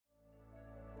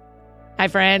Hi,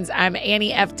 friends. I'm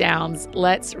Annie F. Downs.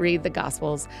 Let's read the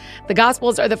Gospels. The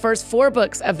Gospels are the first 4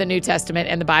 books of the New Testament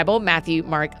in the Bible: Matthew,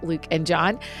 Mark, Luke, and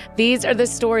John. These are the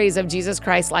stories of Jesus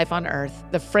Christ's life on earth,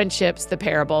 the friendships, the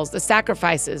parables, the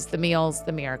sacrifices, the meals,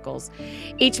 the miracles.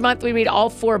 Each month we read all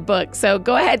 4 books, so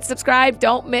go ahead, subscribe.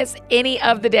 Don't miss any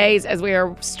of the days as we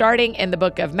are starting in the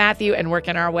book of Matthew and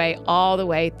working our way all the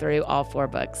way through all 4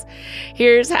 books.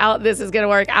 Here's how this is going to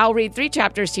work. I'll read 3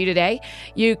 chapters to you today.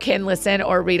 You can listen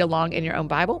or read along in your own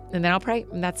Bible, and then I'll pray,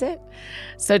 and that's it.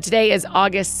 So today is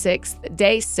August 6th,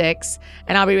 day 6,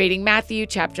 and I'll be reading Matthew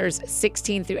chapters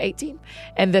 16 through 18.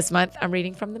 And this month, I'm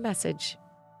reading from the Message.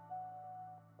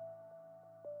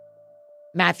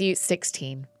 Matthew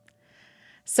 16.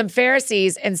 Some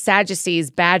Pharisees and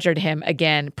Sadducees badgered him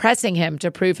again, pressing him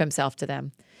to prove himself to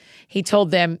them. He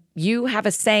told them, "You have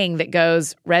a saying that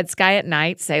goes, 'Red sky at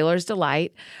night, sailors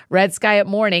delight. Red sky at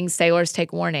morning, sailors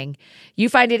take warning.' You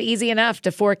find it easy enough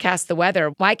to forecast the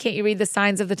weather. Why can't you read the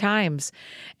signs of the times?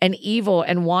 An evil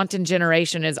and wanton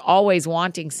generation is always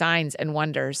wanting signs and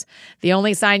wonders. The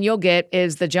only sign you'll get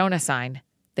is the Jonah sign."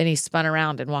 Then he spun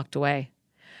around and walked away.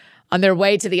 On their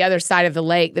way to the other side of the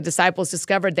lake, the disciples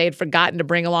discovered they had forgotten to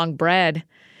bring along bread.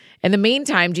 In the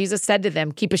meantime, Jesus said to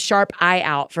them, "Keep a sharp eye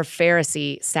out for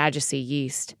Pharisee, Sadducee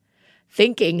yeast."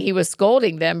 Thinking he was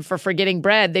scolding them for forgetting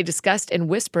bread, they discussed in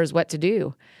whispers what to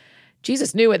do.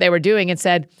 Jesus knew what they were doing and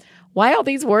said, "Why all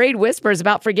these worried whispers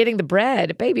about forgetting the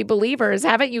bread? Baby believers,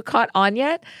 haven't you caught on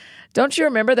yet? Don't you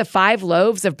remember the 5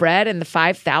 loaves of bread and the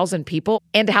 5,000 people,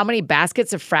 and how many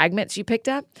baskets of fragments you picked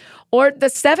up? Or the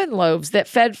 7 loaves that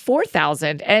fed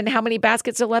 4,000, and how many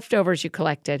baskets of leftovers you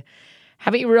collected?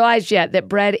 Haven't you realized yet that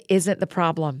bread isn't the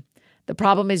problem? The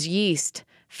problem is yeast,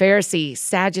 Pharisee,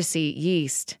 Sadducee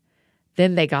yeast."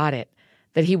 Then they got it,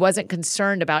 that he wasn't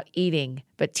concerned about eating,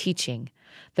 but teaching,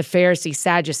 the Pharisee,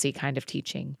 Sadducee kind of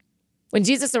teaching. When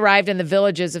Jesus arrived in the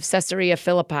villages of Caesarea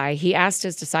Philippi, he asked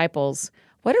his disciples,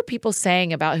 "What are people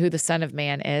saying about who the Son of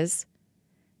Man is?"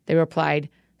 They replied,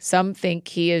 "Some think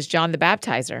he is John the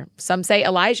Baptizer. Some say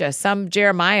Elijah, some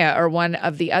Jeremiah or one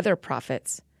of the other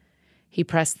prophets." He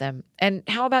pressed them, "And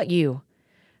how about you?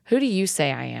 Who do you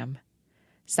say I am?"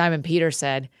 Simon Peter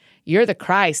said, "You're the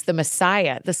Christ, the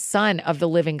Messiah, the Son of the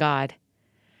living God."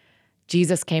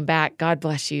 Jesus came back. "God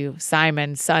bless you,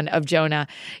 Simon, son of Jonah.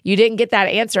 You didn't get that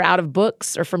answer out of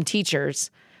books or from teachers.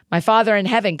 My Father in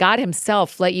heaven, God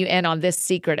himself, let you in on this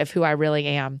secret of who I really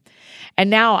am. And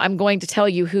now I'm going to tell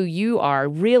you who you are,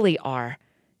 really are.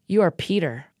 You are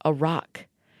Peter, a rock.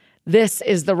 This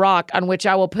is the rock on which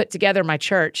I will put together my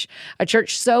church, a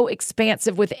church so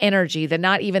expansive with energy that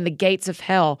not even the gates of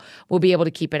hell will be able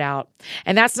to keep it out.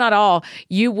 And that's not all.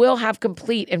 You will have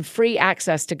complete and free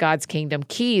access to God's kingdom,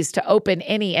 keys to open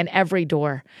any and every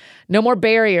door. No more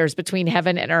barriers between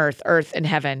heaven and earth and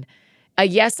heaven. A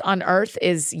yes on earth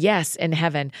is yes in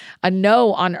heaven. A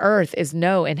no on earth is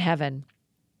no in heaven."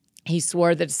 He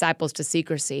swore the disciples to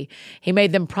secrecy. He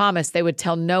made them promise they would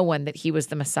tell no one that he was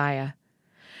the Messiah.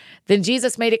 Then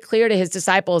Jesus made it clear to his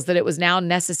disciples that it was now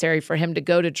necessary for him to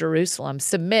go to Jerusalem,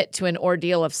 submit to an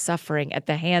ordeal of suffering at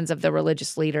the hands of the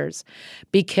religious leaders,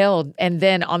 be killed, and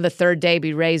then on the 3rd day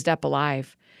be raised up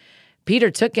alive. Peter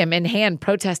took him in hand,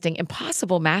 protesting,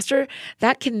 "Impossible, Master,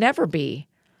 that can never be."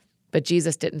 But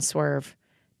Jesus didn't swerve.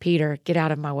 "Peter, get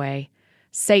out of my way.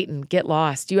 Satan, get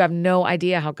lost. You have no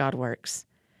idea how God works."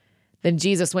 Then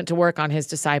Jesus went to work on his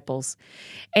disciples.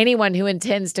 "Anyone who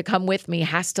intends to come with me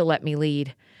has to let me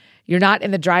lead. You're not in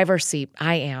the driver's seat.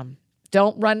 I am.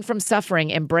 Don't run from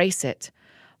suffering. Embrace it.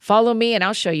 Follow me and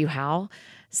I'll show you how.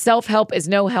 Self-help is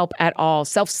no help at all.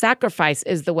 Self-sacrifice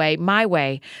is the way, my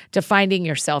way, to finding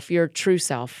yourself, your true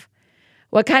self.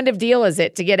 What kind of deal is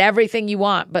it to get everything you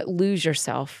want but lose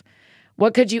yourself?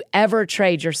 What could you ever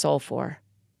trade your soul for?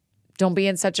 Don't be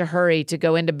in such a hurry to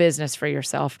go into business for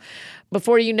yourself.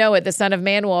 Before you know it, the Son of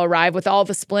Man will arrive with all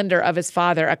the splendor of his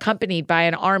Father, accompanied by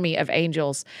an army of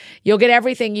angels. You'll get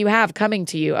everything you have coming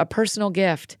to you, a personal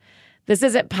gift. This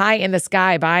isn't pie in the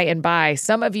sky by and by.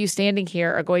 Some of you standing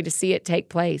here are going to see it take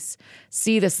place.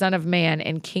 See the Son of Man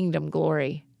in kingdom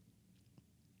glory."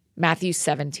 Matthew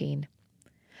 17.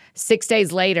 6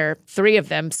 days later, 3 of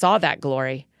them saw that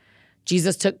glory.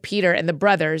 Jesus took Peter and the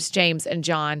brothers, James and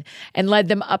John, and led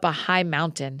them up a high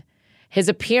mountain. His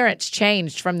appearance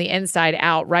changed from the inside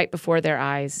out right before their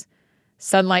eyes.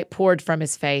 Sunlight poured from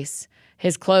his face.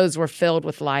 His clothes were filled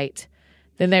with light.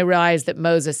 Then they realized that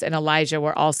Moses and Elijah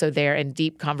were also there in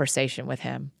deep conversation with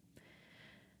him.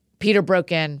 Peter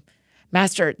broke in,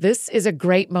 "Master, this is a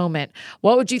great moment.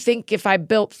 What would you think if I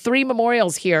built 3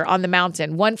 memorials here on the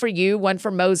mountain, one for you, one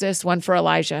for Moses, one for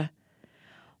Elijah?"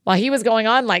 While he was going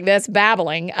on like this,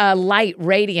 babbling, a light,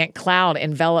 radiant cloud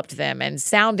enveloped them, and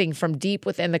sounding from deep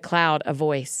within the cloud, a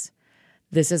voice.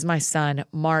 This is my son,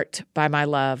 marked by my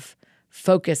love,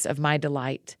 focus of my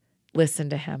delight. Listen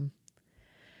to him.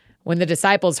 When the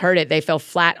disciples heard it, they fell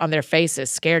flat on their faces,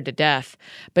 scared to death.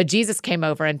 But Jesus came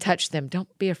over and touched them.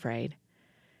 Don't be afraid.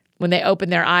 When they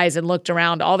opened their eyes and looked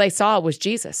around, all they saw was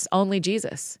Jesus, only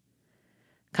Jesus.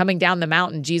 Coming down the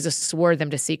mountain, Jesus swore them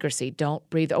to secrecy. Don't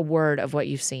breathe a word of what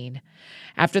you've seen.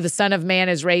 After the Son of Man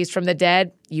is raised from the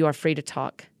dead, you are free to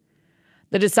talk.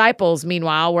 The disciples,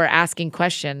 meanwhile, were asking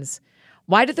questions.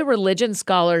 Why did the religion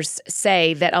scholars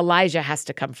say that Elijah has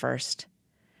to come first?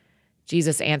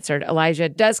 Jesus answered, Elijah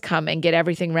does come and get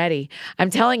everything ready. I'm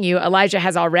telling you, Elijah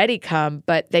has already come,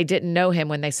 but they didn't know him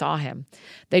when they saw him.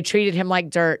 They treated him like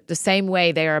dirt, the same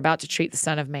way they are about to treat the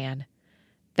Son of Man.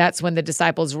 That's when the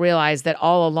disciples realized that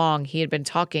all along he had been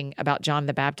talking about John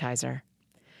the Baptizer.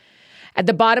 At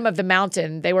the bottom of the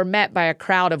mountain, they were met by a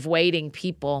crowd of waiting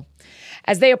people.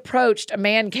 As they approached, a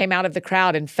man came out of the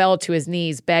crowd and fell to his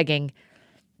knees, begging,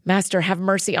 Master, have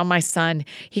mercy on my son.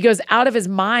 He goes out of his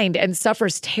mind and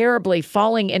suffers terribly,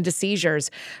 falling into seizures.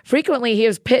 Frequently, he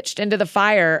is pitched into the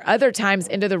fire, other times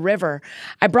into the river.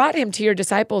 I brought him to your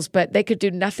disciples, but they could do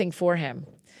nothing for him.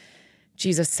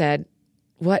 Jesus said,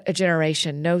 What a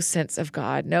generation, no sense of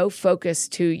God, no focus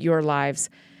to your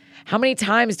lives. How many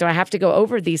times do I have to go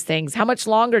over these things? How much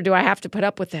longer do I have to put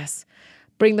up with this?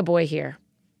 Bring the boy here.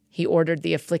 He ordered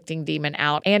the afflicting demon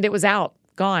out, and it was out,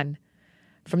 gone.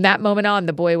 From that moment on,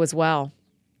 the boy was well.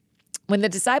 When the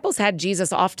disciples had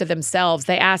Jesus off to themselves,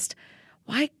 they asked,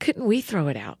 Why couldn't we throw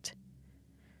it out?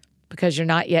 Because you're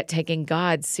not yet taking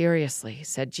God seriously,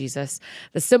 said Jesus.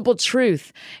 The simple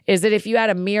truth is that if you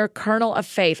had a mere kernel of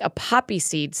faith, a poppy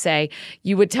seed, say,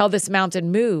 you would tell this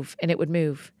mountain, move, and it would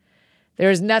move.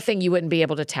 There is nothing you wouldn't be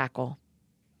able to tackle.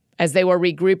 As they were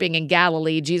regrouping in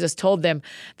Galilee, Jesus told them,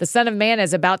 the Son of Man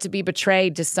is about to be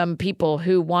betrayed to some people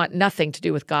who want nothing to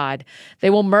do with God.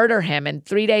 They will murder him, and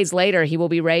 3 days later he will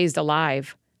be raised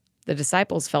alive. The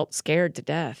disciples felt scared to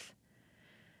death.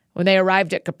 When they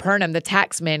arrived at Capernaum, the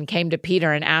taxmen came to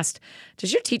Peter and asked,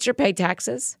 Does your teacher pay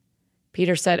taxes?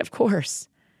 Peter said, Of course.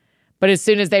 But as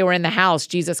soon as they were in the house,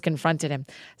 Jesus confronted him.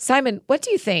 Simon, what do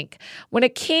you think? When a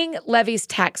king levies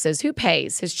taxes, who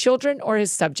pays, his children or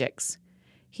his subjects?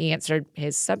 He answered,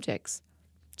 his subjects.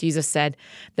 Jesus said,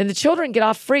 Then the children get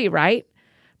off free, right?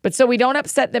 But so we don't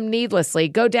upset them needlessly,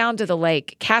 go down to the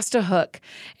lake, cast a hook,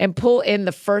 and pull in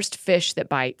the first fish that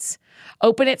bites.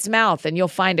 Open its mouth, and you'll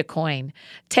find a coin.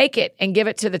 Take it and give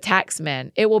it to the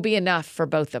taxmen. It will be enough for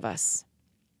both of us.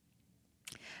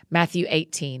 Matthew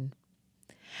 18.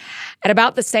 At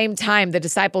about the same time, the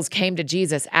disciples came to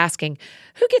Jesus asking,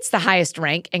 Who gets the highest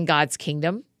rank in God's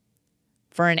kingdom?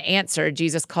 For an answer,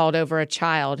 Jesus called over a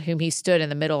child whom he stood in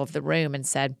the middle of the room and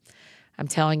said, I'm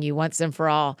telling you once and for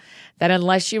all that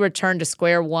unless you return to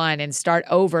square one and start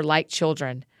over like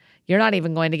children, you're not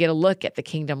even going to get a look at the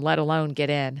kingdom, let alone get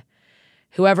in.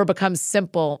 Whoever becomes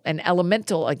simple and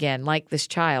elemental again, like this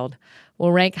child,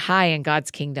 will rank high in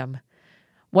God's kingdom.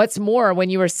 What's more, when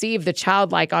you receive the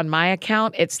childlike on my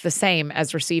account, it's the same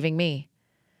as receiving me.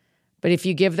 But if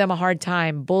you give them a hard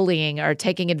time, bullying or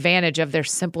taking advantage of their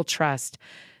simple trust,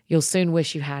 you'll soon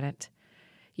wish you hadn't.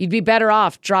 You'd be better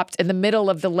off dropped in the middle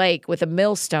of the lake with a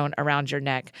millstone around your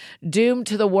neck, doomed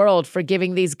to the world for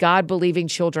giving these God-believing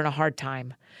children a hard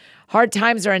time. Hard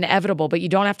times are inevitable, but you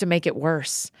don't have to make it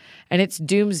worse. And it's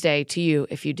doomsday to you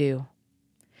if you do.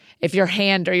 If your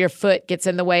hand or your foot gets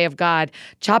in the way of God,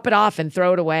 chop it off and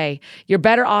throw it away. You're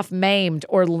better off maimed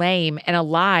or lame and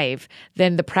alive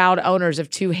than the proud owners of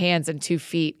 2 hands and 2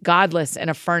 feet, godless in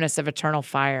a furnace of eternal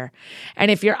fire. And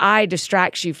if your eye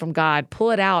distracts you from God, pull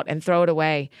it out and throw it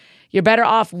away. You're better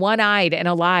off one-eyed and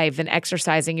alive than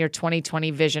exercising your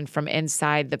 20/20 vision from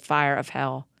inside the fire of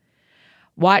hell.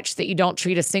 Watch that you don't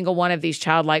treat a single one of these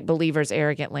childlike believers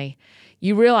arrogantly.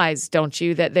 You realize, don't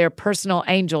you, that their personal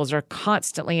angels are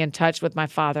constantly in touch with my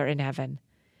Father in heaven.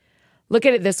 Look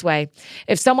at it this way.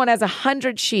 If someone has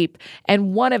 100 sheep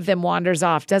and one of them wanders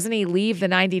off, doesn't he leave the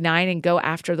 99 and go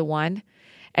after the one?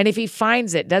 And if he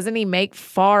finds it, doesn't he make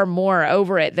far more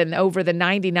over it than over the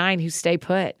 99 who stay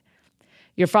put?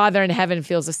 Your Father in heaven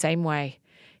feels the same way.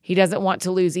 He doesn't want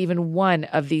to lose even one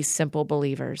of these simple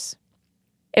believers.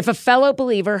 If a fellow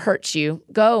believer hurts you,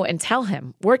 go and tell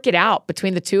him. Work it out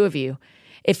between the two of you.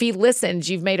 If he listens,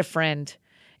 you've made a friend.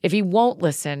 If he won't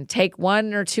listen, take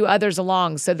 1 or 2 others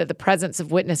along so that the presence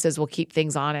of witnesses will keep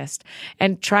things honest.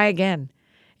 And try again.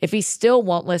 If he still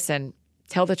won't listen,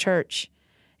 tell the church.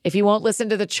 If he won't listen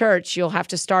to the church, you'll have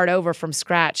to start over from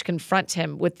scratch, confront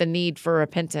him with the need for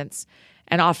repentance,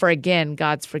 and offer again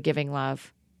God's forgiving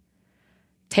love.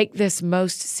 Take this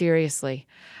most seriously.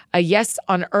 A yes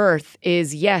on earth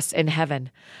is yes in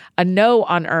heaven. A no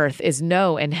on earth is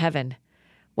no in heaven.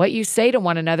 What you say to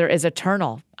one another is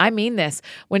eternal. I mean this.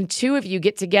 When two of you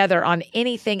get together on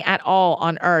anything at all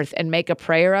on earth and make a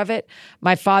prayer of it,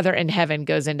 my Father in heaven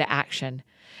goes into action.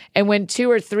 And when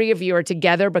 2 or 3 of you are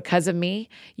together because of me,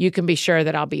 you can be sure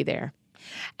that I'll be there.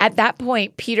 At that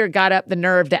point, Peter got up the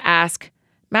nerve to ask,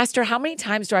 Master, how many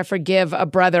times do I forgive a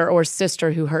brother or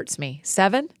sister who hurts me?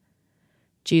 7?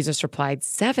 Jesus replied,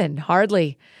 7,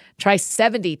 hardly. Try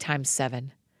 70 times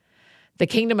 7. The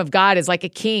kingdom of God is like a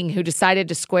king who decided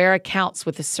to square accounts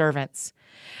with his servants.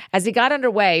 As he got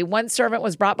underway, one servant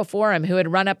was brought before him who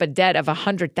had run up a debt of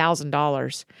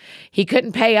 $100,000. He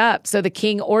couldn't pay up, so the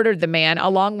king ordered the man,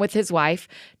 along with his wife,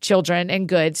 children, and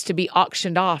goods, to be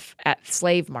auctioned off at the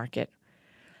slave market.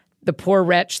 The poor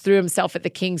wretch threw himself at the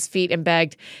king's feet and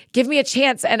begged, "Give me a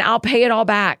chance and I'll pay it all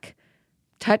back."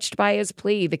 Touched by his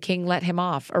plea, the king let him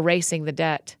off, erasing the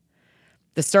debt.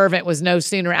 The servant was no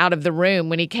sooner out of the room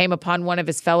when he came upon one of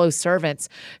his fellow servants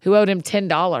who owed him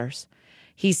 $10.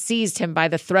 He seized him by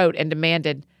the throat and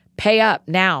demanded, "Pay up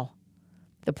now."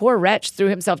 The poor wretch threw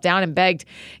himself down and begged,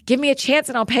 "Give me a chance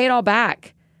and I'll pay it all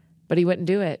back." But he wouldn't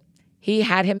do it. He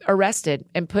had him arrested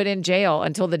and put in jail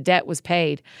until the debt was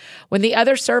paid. When the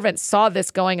other servants saw this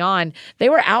going on, they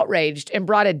were outraged and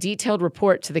brought a detailed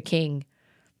report to the king.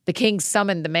 The king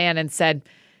summoned the man and said,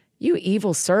 "You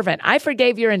evil servant, I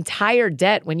forgave your entire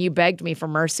debt when you begged me for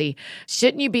mercy.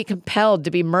 Shouldn't you be compelled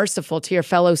to be merciful to your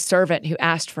fellow servant who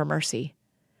asked for mercy?"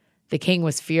 The king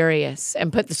was furious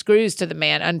and put the screws to the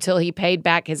man until he paid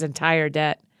back his entire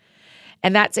debt.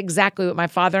 And that's exactly what my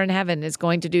Father in heaven is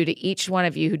going to do to each one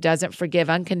of you who doesn't forgive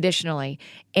unconditionally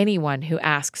anyone who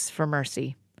asks for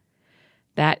mercy.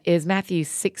 That is Matthew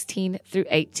 16 through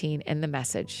 18 in the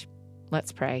Message.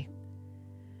 Let's pray.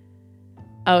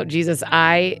 Oh, Jesus,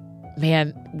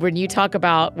 when you talk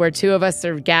about where 2 of us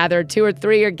are gathered, 2 or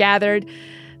 3 are gathered,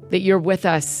 that you're with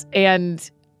us. And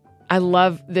I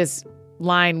love this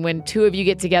line, when 2 of you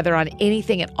get together on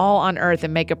anything at all on earth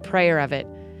and make a prayer of it,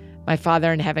 my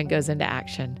Father in heaven goes into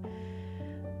action.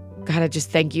 God, I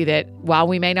just thank you that while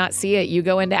we may not see it, you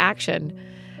go into action.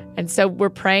 And so we're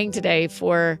praying today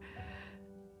for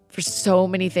so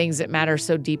many things that matter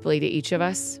so deeply to each of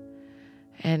us.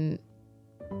 And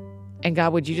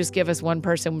God, would you just give us one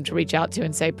person to reach out to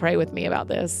and say, pray with me about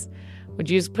this?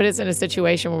 Would you just put us in a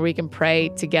situation where we can pray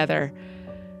together?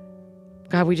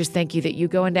 God, we just thank you that you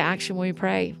go into action when we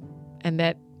pray, and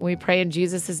that when we pray in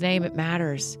Jesus' name, it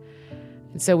matters.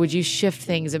 And so would you shift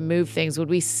things and move things? Would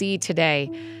we see today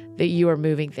that you are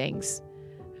moving things,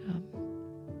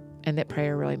 and that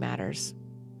prayer really matters?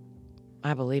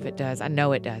 I believe it does. I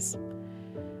know it does.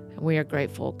 And we are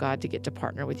grateful, God, to get to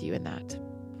partner with you in that.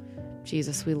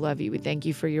 Jesus, we love you. We thank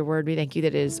you for your word. We thank you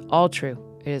that it is all true.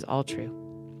 It is all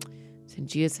true. It's in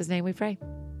Jesus' name we pray.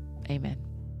 Amen.